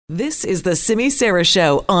This is the Simi Sara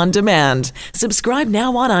Show on demand. Subscribe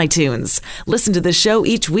now on iTunes. Listen to the show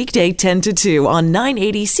each weekday 10 to 2 on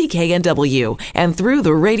 980 CKNW and through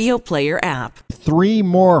the Radio Player app. 3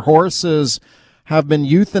 more horses have been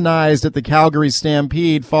euthanized at the Calgary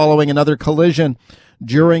Stampede following another collision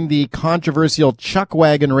during the controversial chuck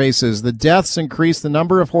wagon races. The deaths increased the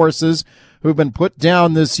number of horses who've been put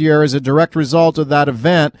down this year as a direct result of that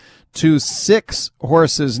event to 6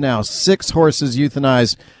 horses now. 6 horses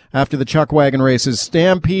euthanized after the chuck wagon races.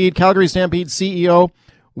 Calgary Stampede CEO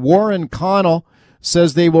Warren Connell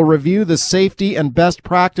says they will review the safety and best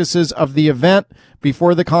practices of the event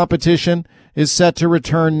before the competition is set to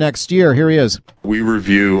return next year. Here he is. We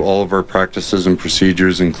review all of our practices and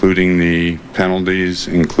procedures, including the penalties,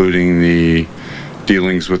 including the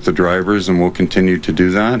dealings with the drivers, and we'll continue to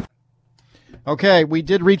do that. Okay, we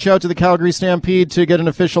did reach out to the Calgary Stampede to get an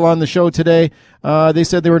official on the show today. They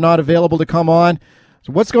said they were not available to come on.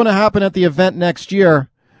 So what's going to happen at the event next year?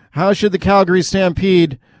 How should the Calgary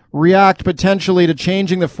Stampede react potentially to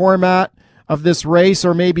changing the format of this race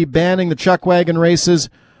or maybe banning the chuck wagon races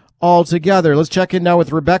altogether? Let's check in now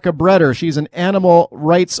with Rebecca Breder. She's an animal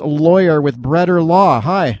rights lawyer with Breder Law.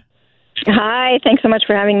 Hi. Hi, thanks so much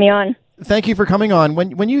for having me on. Thank you for coming on.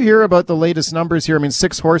 When you hear about the latest numbers here,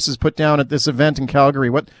 6 horses put down at this event in Calgary,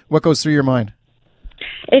 what goes through your mind?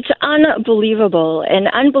 It's unbelievable, and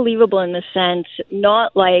unbelievable in the sense,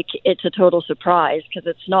 not like it's a total surprise, because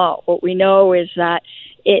it's not. What we know is that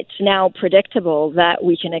it's now predictable that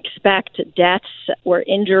we can expect deaths or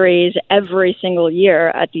injuries every single year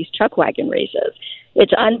at these chuck wagon races.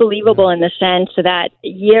 It's unbelievable in the sense that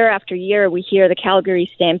year after year we hear the Calgary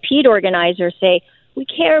Stampede organizers say, we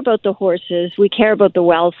care about the horses, we care about the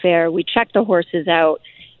welfare, we check the horses out.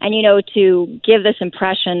 And, to give this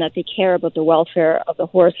impression that they care about the welfare of the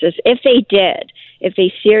horses, if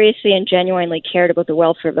they seriously and genuinely cared about the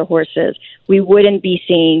welfare of the horses, we wouldn't be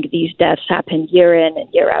seeing these deaths happen year in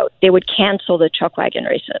and year out. They would cancel the chuck wagon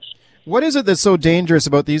races. What is it that's so dangerous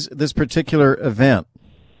about this particular event?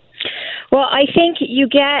 Well, I think you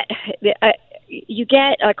get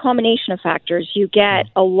a combination of factors. You get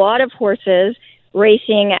a lot of horses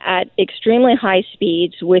racing at extremely high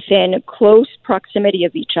speeds within close proximity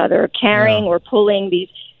of each other, carrying or pulling these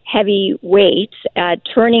heavy weights,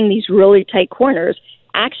 turning these really tight corners.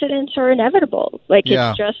 Accidents are inevitable.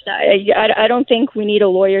 It's just, I don't think we need a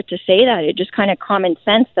lawyer to say that. It's just kind of common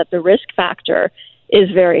sense that the risk factor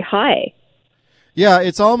is very high. Yeah,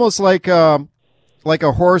 it's almost like a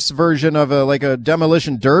horse version of a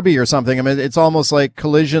demolition derby or something. It's almost like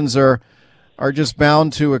collisions are just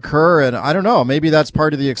bound to occur, and I don't know, maybe that's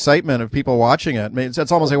part of the excitement of people watching it.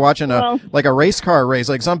 It's almost like watching a race car race.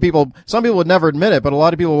 Like some people would never admit it, but a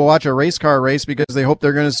lot of people will watch a race car race because they hope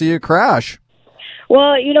they're going to see a crash.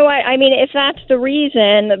 Well, if that's the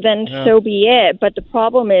reason, then so be it. But the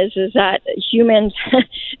problem is that humans,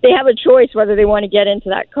 they have a choice whether they want to get into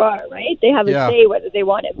that car, right? They have a say whether they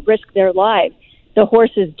want to risk their lives. The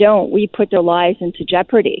horses don't. We put their lives into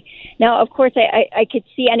jeopardy. Now, of course, I could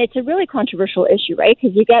see, and it's a really controversial issue, right?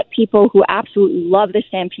 Because you get people who absolutely love the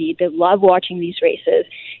Stampede. They love watching these races.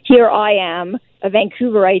 Here I am, a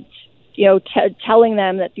Vancouverite, telling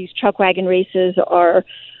them that these chuck wagon races are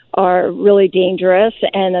really dangerous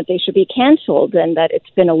and that they should be canceled and that it's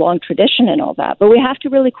been a long tradition and all that. But we have to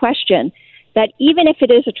really question that even if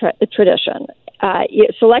it is a tradition,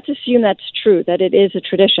 so let's assume that's true, that it is a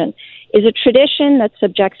tradition, is a tradition that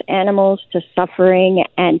subjects animals to suffering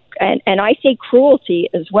and I say cruelty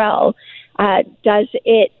as well. Is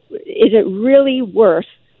it really worth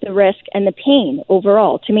the risk and the pain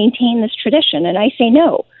overall to maintain this tradition? And I say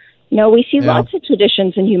no. No, we see lots of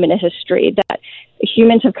traditions in human history that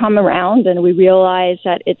humans have come around and we realize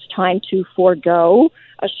that it's time to forego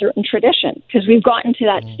a certain tradition because we've gotten to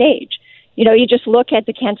that stage. You just look at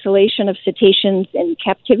the cancellation of cetaceans in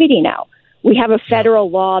captivity now. We have a federal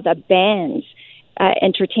law that bans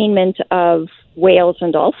entertainment of whales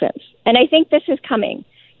and dolphins. And I think this is coming.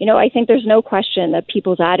 I think there's no question that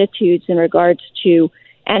people's attitudes in regards to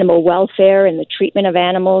animal welfare and the treatment of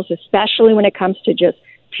animals, especially when it comes to just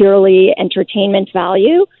purely entertainment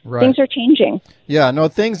value, things are changing. Yeah, no,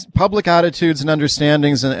 public attitudes and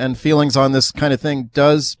understandings and feelings on this kind of thing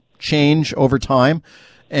does change over time.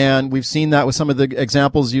 And we've seen that with some of the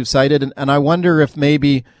examples you've cited. And I wonder if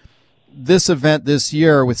maybe this event this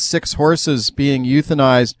year with 6 horses being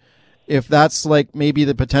euthanized, if that's like maybe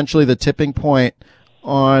potentially the tipping point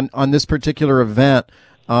on this particular event.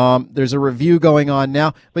 There's a review going on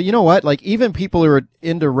now, but you know what? Like even people who are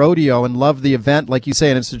into rodeo and love the event, like you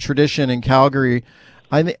say, and it's a tradition in Calgary.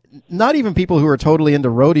 Not even people who are totally into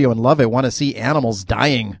rodeo and love it want to see animals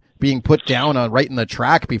dying being put down on right in the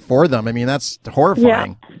track before them. I mean, that's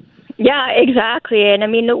horrifying. Yeah, exactly. And I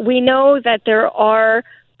mean, we know that there are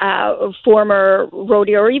former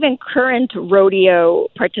rodeo or even current rodeo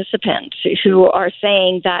participants who are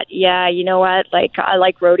saying that, yeah, you know what, like I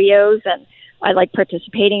like rodeos and I like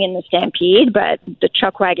participating in the Stampede, but the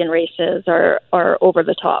chuck wagon races are over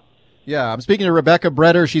the top. Yeah, I'm speaking to Rebecca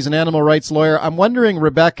Breder. She's an animal rights lawyer. I'm wondering,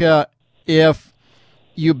 Rebecca, if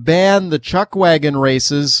you ban the chuck wagon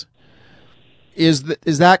races, is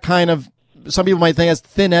that kind of, some people might think that's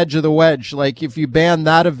thin edge of the wedge. Like if you ban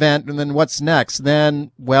that event, and then what's next?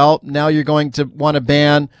 Then, well, now you're going to want to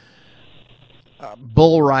ban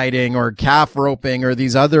bull riding or calf roping or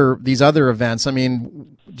these other events. I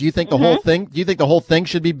mean, do you think the whole thing? Do you think the whole thing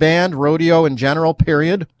should be banned? Rodeo in general,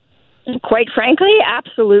 period. Quite frankly,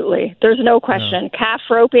 absolutely. There's no question. Yeah. Calf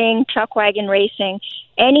roping, chuck wagon racing.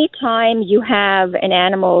 Anytime you have an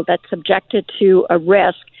animal that's subjected to a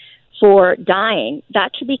risk for dying,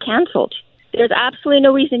 that should be canceled. There's absolutely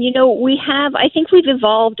no reason. You know, I think we've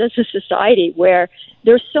evolved as a society where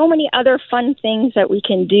there's so many other fun things that we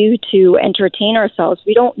can do to entertain ourselves.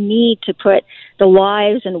 We don't need to put the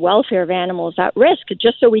lives and welfare of animals at risk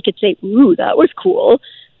just so we could say, ooh, that was cool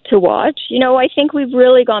to watch. You know, I think we've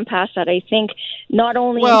really gone past that. I think not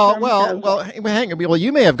only hang on. Well,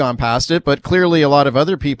 you may have gone past it, but clearly a lot of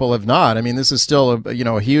other people have not. I mean, this is still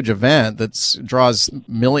a huge event that draws a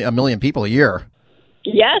million people a year.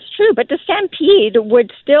 Yes, true, but the Stampede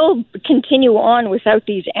would still continue on without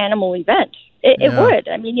these animal events. It would.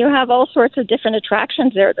 I mean, you have all sorts of different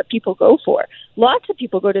attractions there that people go for. Lots of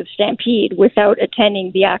people go to the Stampede without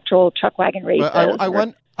attending the actual chuck wagon races.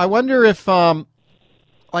 I wonder if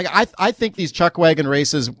I think these chuck wagon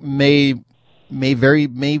races may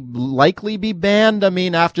likely be banned. I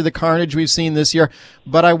mean, after the carnage we've seen this year,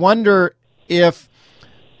 but I wonder if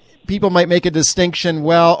people might make a distinction.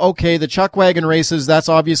 Well, okay, the chuck wagon races, that's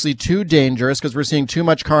obviously too dangerous because we're seeing too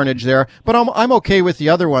much carnage there. But I'm okay with the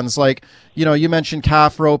other ones, like, you mentioned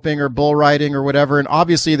calf roping or bull riding or whatever. And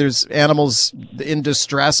obviously there's animals in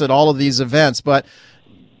distress at all of these events. But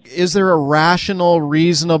is there a rational,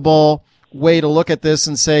 reasonable way to look at this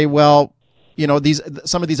and say, well,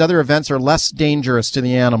 some of these other events are less dangerous to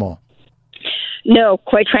the animal? No,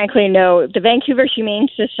 quite frankly, no. The Vancouver Humane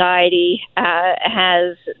Society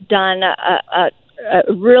has done a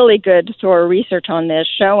really good thorough research on this,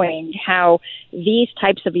 showing how these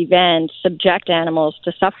types of events subject animals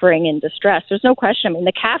to suffering and distress. There's no question. I mean,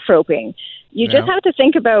 the calf roping, you just have to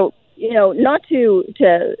think about, not to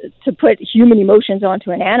put human emotions onto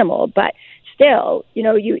an animal, but still,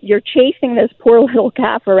 you're chasing this poor little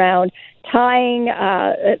calf around, tying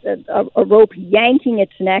a rope, yanking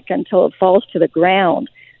its neck until it falls to the ground.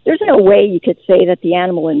 There's no way you could say that the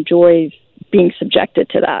animal enjoys being subjected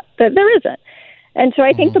to that. There isn't. And so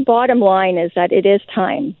I think the bottom line is that it is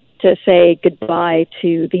time to say goodbye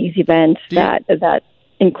to these events that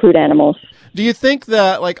include animals. Do you think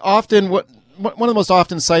that, like, often one of the most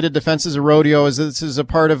often cited defenses of rodeo is that this is a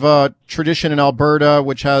part of a tradition in Alberta,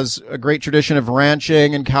 which has a great tradition of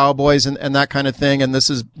ranching and cowboys and that kind of thing. And this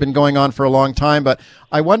has been going on for a long time. But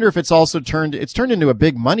I wonder if it's also turned into a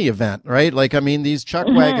big money event, right? Like, I mean, these chuck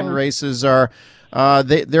wagon races are,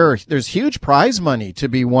 there's huge prize money to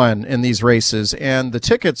be won in these races, and the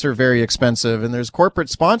tickets are very expensive, and there's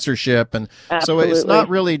corporate sponsorship. And Absolutely. So it's not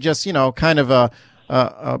really just, kind of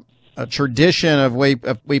a tradition of way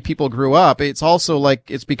people grew up. It's also like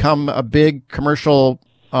it's become a big commercial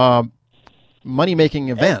money-making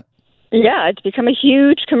event. Yeah, it's become a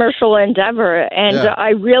huge commercial endeavor. And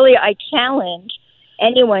I challenge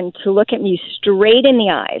anyone to look at me straight in the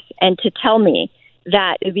eyes and to tell me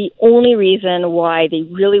that the only reason why they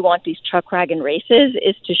really want these chuck wagon races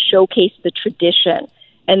is to showcase the tradition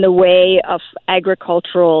and the way of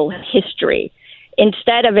agricultural history,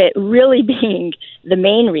 instead of it really being the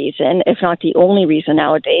main reason, if not the only reason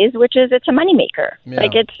nowadays, which is it's a moneymaker. Yeah,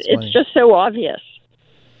 it's just so obvious.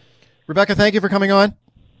 Rebecca, thank you for coming on.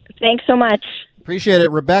 Thanks so much. Appreciate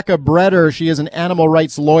it. Rebecca Breder, she is an animal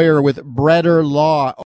rights lawyer with Breder Law.